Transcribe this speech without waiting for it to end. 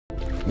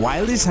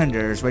While these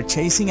hunters were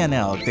chasing an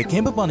elk, they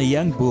came upon a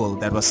young bull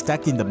that was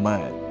stuck in the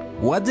mud.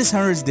 What these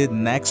hunters did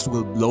next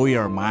will blow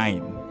your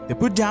mind. They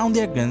put down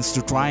their guns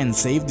to try and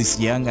save this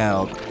young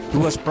elk, who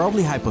was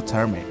probably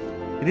hypothermic.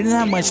 They didn't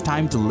have much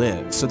time to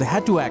live, so they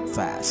had to act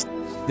fast.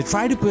 They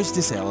tried to push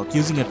this elk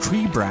using a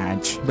tree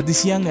branch, but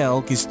this young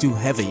elk is too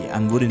heavy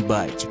and wouldn't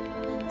budge.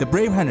 The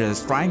brave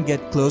hunters try and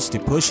get close to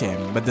push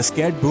him, but the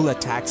scared bull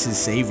attacks his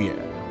savior.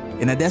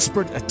 In a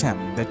desperate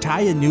attempt, they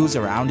tie a noose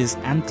around his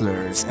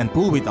antlers and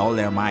pull with all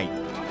their might.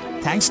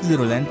 Thanks to the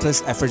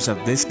relentless efforts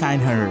of these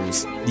kind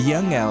hunters, the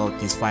young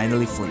elk is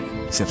finally free.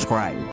 Subscribe.